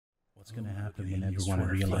What's gonna happen when everyone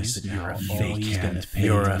realizes that you're a fake?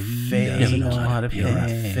 You're a fake. You're a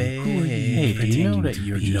fake. Hey, do you know that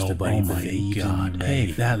you're just a fake god?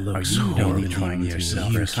 Hey, that looks horrible. Trying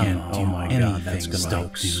yourself. You can't do anything.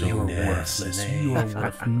 Stop doing this. You are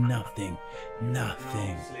worth nothing.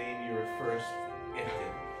 Nothing. Slain your first victim.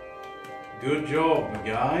 Good job,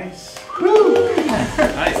 guys. Woo!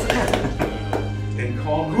 Nice.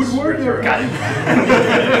 Good work there. Got it.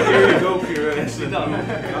 Here you go, Kira.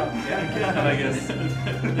 Yeah, I guess.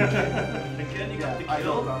 Again, you got the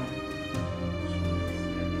kill.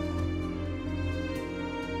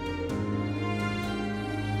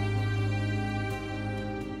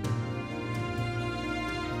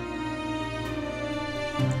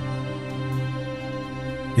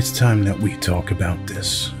 It's time that we talk about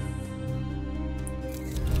this.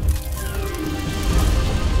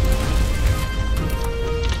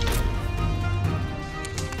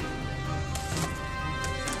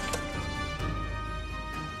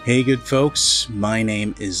 Hey good folks, my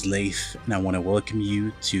name is Leif and I want to welcome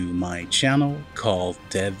you to my channel called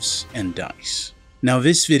Devs and Dice. Now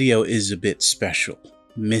this video is a bit special.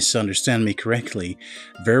 Misunderstand me correctly,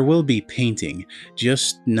 there will be painting,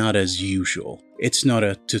 just not as usual. It's not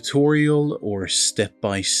a tutorial or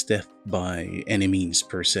step-by-step by any means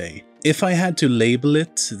per se. If I had to label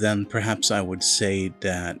it, then perhaps I would say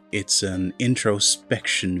that it's an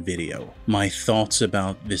introspection video. My thoughts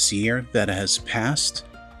about this year that has passed,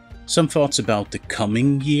 some thoughts about the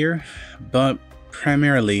coming year, but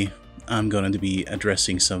primarily I'm going to be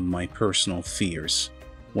addressing some of my personal fears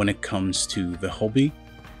when it comes to the hobby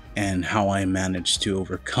and how I managed to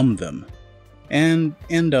overcome them and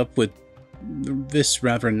end up with this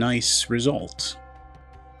rather nice result.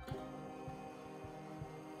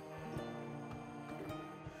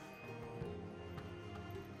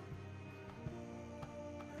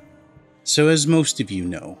 So as most of you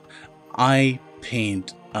know, I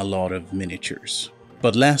paint a lot of miniatures.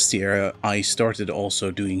 But last year I started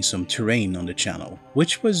also doing some terrain on the channel,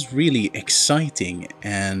 which was really exciting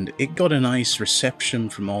and it got a nice reception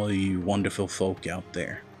from all you wonderful folk out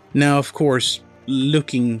there. Now of course,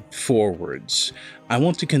 looking forwards, I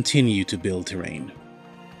want to continue to build terrain.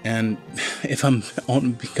 And if I'm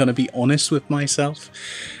gonna be honest with myself,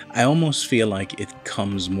 I almost feel like it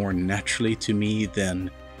comes more naturally to me than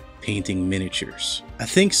painting miniatures. I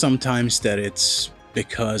think sometimes that it's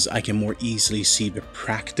because I can more easily see the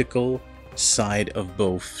practical side of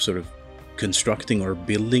both sort of constructing or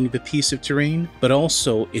building the piece of terrain, but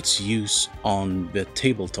also its use on the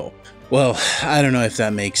tabletop. Well, I don't know if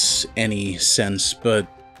that makes any sense, but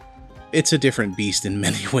it's a different beast in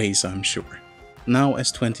many ways, I'm sure. Now,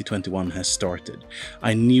 as 2021 has started,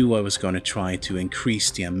 I knew I was going to try to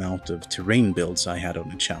increase the amount of terrain builds I had on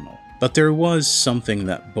the channel. But there was something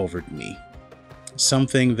that bothered me.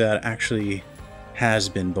 Something that actually has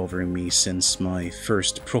been bothering me since my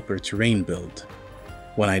first proper terrain build,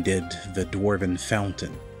 when I did the Dwarven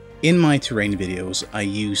Fountain. In my terrain videos, I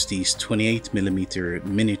use these 28mm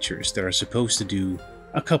miniatures that are supposed to do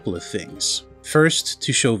a couple of things. First,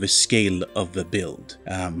 to show the scale of the build,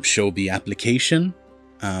 show the application,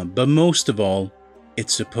 but most of all,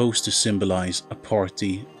 it's supposed to symbolize a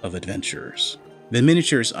party of adventurers. The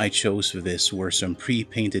miniatures I chose for this were some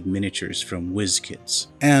pre-painted miniatures from WizKids.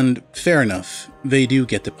 And fair enough, they do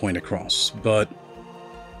get the point across, but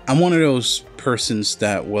I'm one of those persons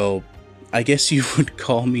that, well, I guess you would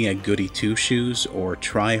call me a goody two-shoes or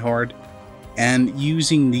try-hard, and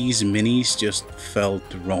using these minis just felt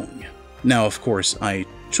wrong. Now, of course, I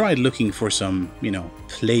tried looking for some,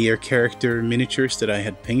 player character miniatures that I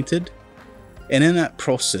had painted, and in that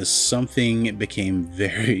process, something became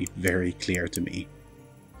very, very clear to me.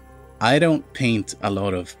 I don't paint a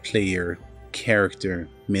lot of player character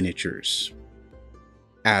miniatures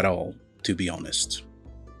at all, to be honest.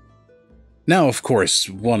 Now, of course,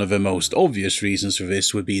 one of the most obvious reasons for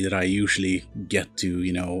this would be that I usually get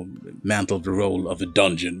to, mantle the role of a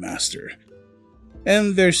dungeon master.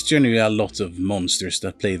 And there's generally a lot of monsters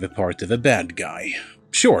that play the part of a bad guy.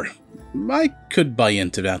 Sure, I could buy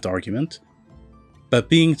into that argument. But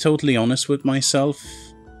being totally honest with myself,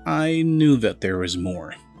 I knew that there was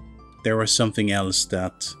more. There was something else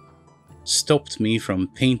that stopped me from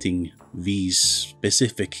painting these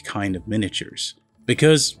specific kind of miniatures.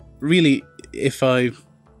 Because really, if I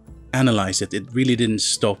analyze it, it really didn't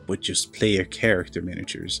stop with just player character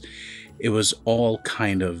miniatures. It was all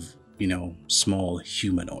kind of, small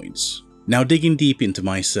humanoids. Now digging deep into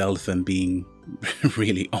myself and being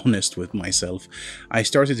really honest with myself, I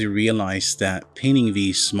started to realize that painting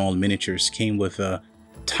these small miniatures came with a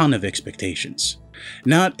ton of expectations.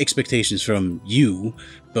 Not expectations from you,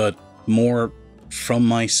 but more from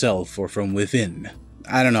myself or from within.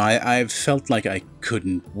 I don't know, I've felt like I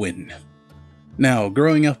couldn't win. Now,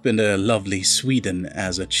 growing up in the lovely Sweden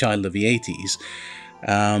as a child of the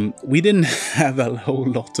 80s, we didn't have a whole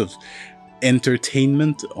lot of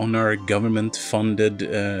entertainment on our government-funded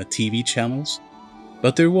TV channels,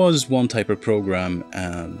 but there was one type of program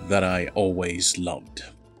that I always loved: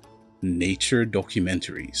 nature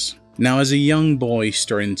documentaries. Now, as a young boy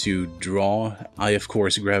starting to draw, I of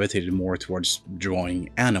course gravitated more towards drawing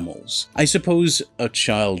animals. I suppose a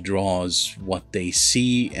child draws what they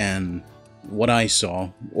see, and what I saw,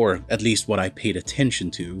 or at least what I paid attention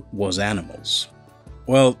to, was animals.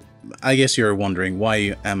 Well, I guess you're wondering,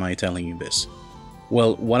 why am I telling you this?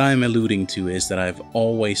 Well, what I'm alluding to is that I've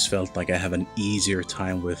always felt like I have an easier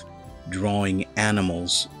time with drawing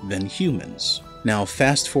animals than humans. Now,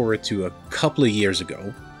 fast forward to a couple of years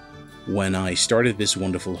ago, when I started this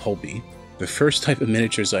wonderful hobby, the first type of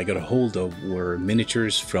miniatures I got a hold of were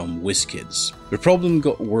miniatures from WizKids. The problem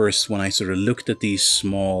got worse when I sort of looked at these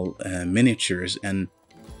small miniatures, and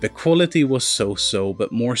the quality was so-so,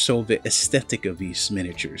 but more so the aesthetic of these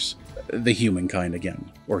miniatures. The human kind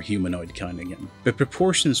again, or humanoid kind again. The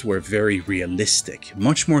proportions were very realistic,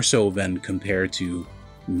 much more so than compared to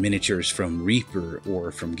miniatures from Reaper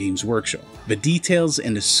or from Games Workshop. The details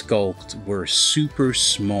in the sculpt were super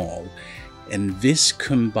small, and this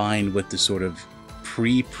combined with the sort of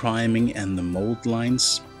pre-priming and the mold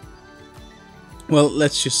lines, well,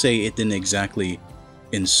 let's just say it didn't exactly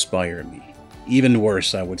inspire me. Even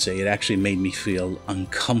worse, I would say, it actually made me feel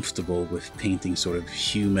uncomfortable with painting sort of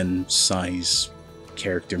human-size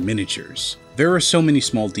character miniatures. There are so many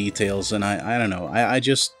small details, and I don't know, I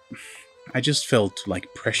just felt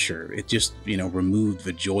like pressure. It just, removed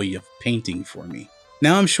the joy of painting for me.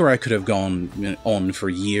 Now, I'm sure I could have gone on for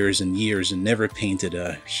years and years and never painted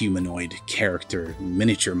a humanoid character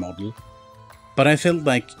miniature model, but I felt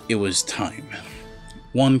like it was time.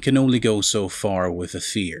 One can only go so far with a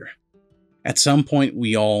fear. At some point,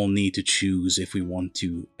 we all need to choose if we want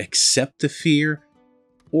to accept the fear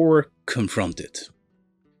or confront it.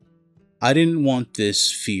 I didn't want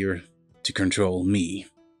this fear to control me.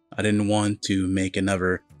 I didn't want to make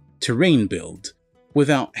another terrain build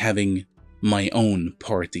without having my own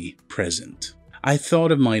party present. I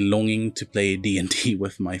thought of my longing to play D&D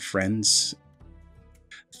with my friends.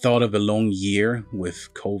 Thought of a long year with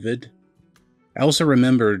COVID. I also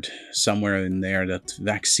remembered somewhere in there that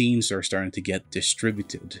vaccines are starting to get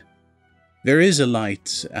distributed. There is a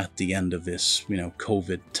light at the end of this,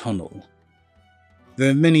 COVID tunnel. There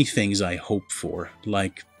are many things I hope for,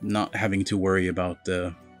 like not having to worry about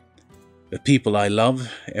the people I love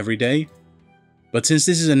every day. But since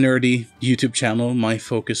this is a nerdy YouTube channel, my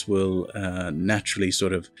focus will naturally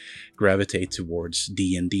sort of gravitate towards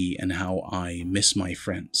D&D and how I miss my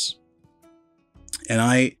friends. And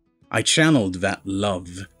I channeled that love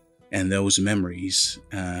and those memories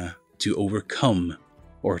to overcome,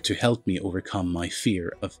 or to help me overcome, my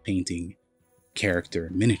fear of painting character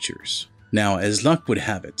miniatures. Now, as luck would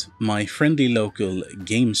have it, my friendly local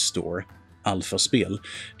game store, Alpha Spel,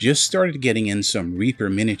 just started getting in some Reaper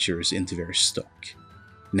miniatures into their stock.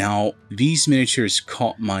 Now, these miniatures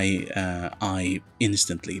caught my eye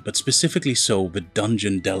instantly, but specifically so the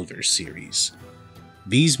Dungeon Delver series.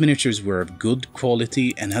 These miniatures were of good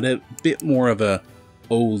quality and had a bit more of a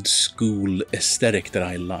old school aesthetic that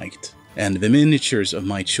I liked. And the miniatures of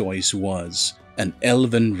my choice was an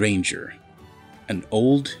Elven Ranger, an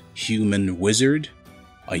old human wizard,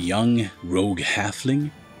 a young rogue halfling,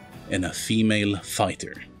 and a female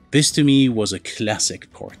fighter. This to me was a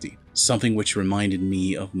classic party, something which reminded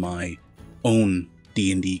me of my own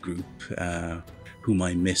D&D group, whom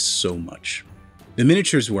I miss so much. The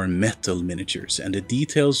miniatures were metal miniatures, and the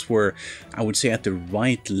details were, I would say, at the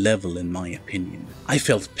right level in my opinion. I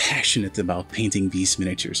felt passionate about painting these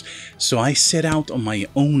miniatures, so I set out on my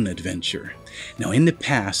own adventure. Now, in the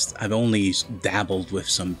past, I've only dabbled with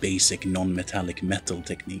some basic non-metallic metal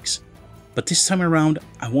techniques, but this time around,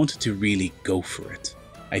 I wanted to really go for it.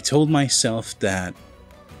 I told myself that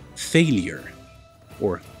failure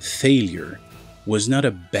was not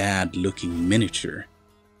a bad-looking miniature.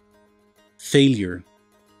 Failure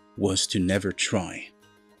was to never try.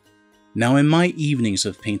 Now, in my evenings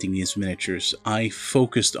of painting these miniatures, I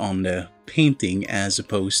focused on the painting as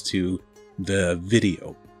opposed to the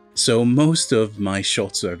video. So most of my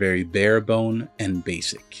shots are very bare bone and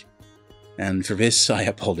basic. And for this, I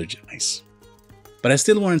apologize. But I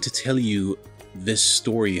still wanted to tell you this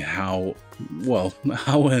story how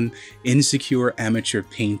an insecure amateur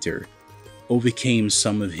painter overcame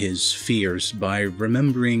some of his fears by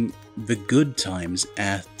remembering the good times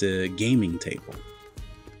at the gaming table.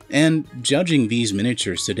 And judging these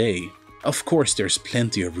miniatures today, of course there's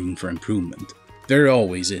plenty of room for improvement. There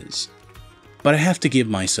always is. But I have to give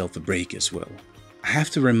myself a break as well. I have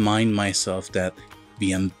to remind myself that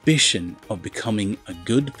the ambition of becoming a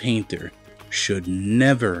good painter should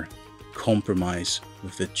never compromise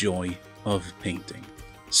with the joy of painting.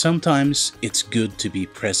 Sometimes it's good to be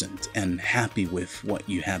present and happy with what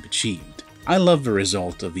you have achieved. I love the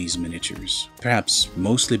result of these miniatures, perhaps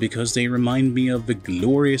mostly because they remind me of the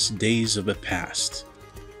glorious days of the past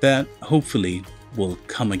that hopefully will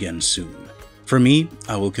come again soon. For me,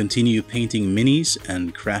 I will continue painting minis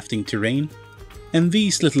and crafting terrain, and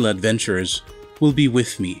these little adventurers will be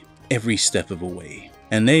with me every step of the way,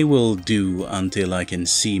 and they will do until I can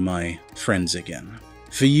see my friends again.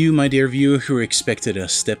 For you, my dear viewer, who expected a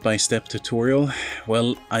step-by-step tutorial,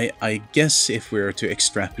 well, I guess if we are to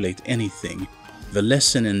extrapolate anything, the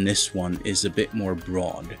lesson in this one is a bit more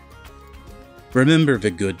broad. Remember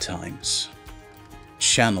the good times.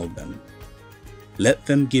 Channel them. Let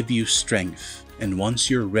them give you strength, and once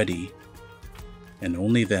you're ready, and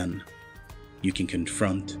only then, you can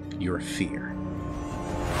confront your fear.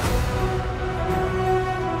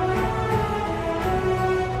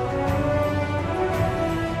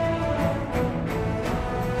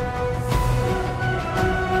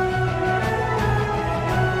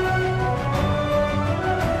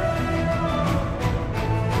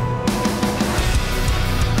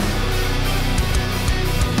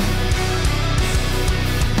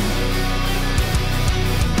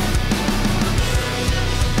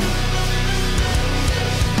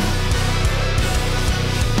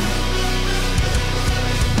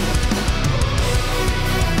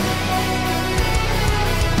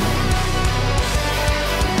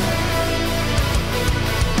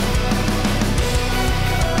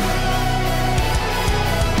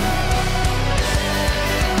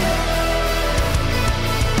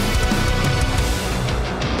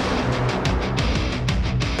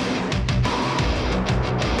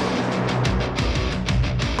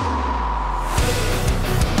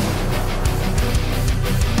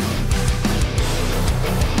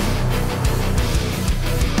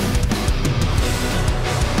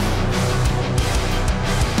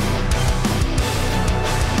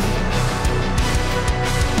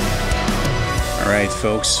 Alright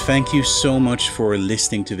folks, thank you so much for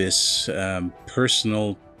listening to this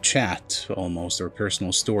personal chat almost, or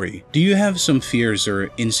personal story. Do you have some fears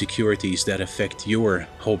or insecurities that affect your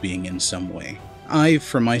hobbying in some way?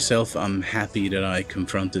 For myself, I'm happy that I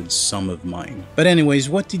confronted some of mine. But anyways,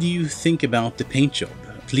 what did you think about the paint job?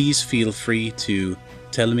 Please feel free to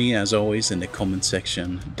tell me, as always, in the comment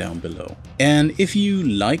section down below. And if you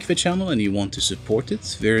like the channel and you want to support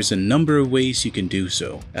it, there's a number of ways you can do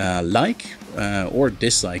so. Or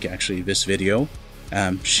dislike actually this video,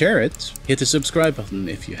 share it, hit the subscribe button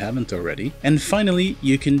if you haven't already, and finally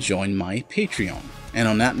you can join my Patreon. And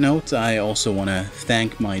on that note, I also want to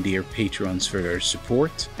thank my dear patrons for their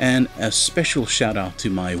support, and a special shout out to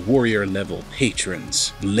my warrior level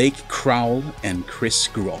patrons, Lake Crowl and Chris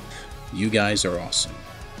Grop. You guys are awesome.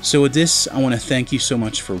 So with this, I want to thank you so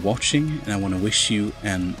much for watching, and I want to wish you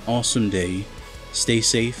an awesome day. Stay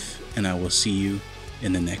safe, and I will see you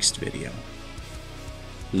in the next video.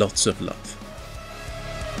 Lots of love.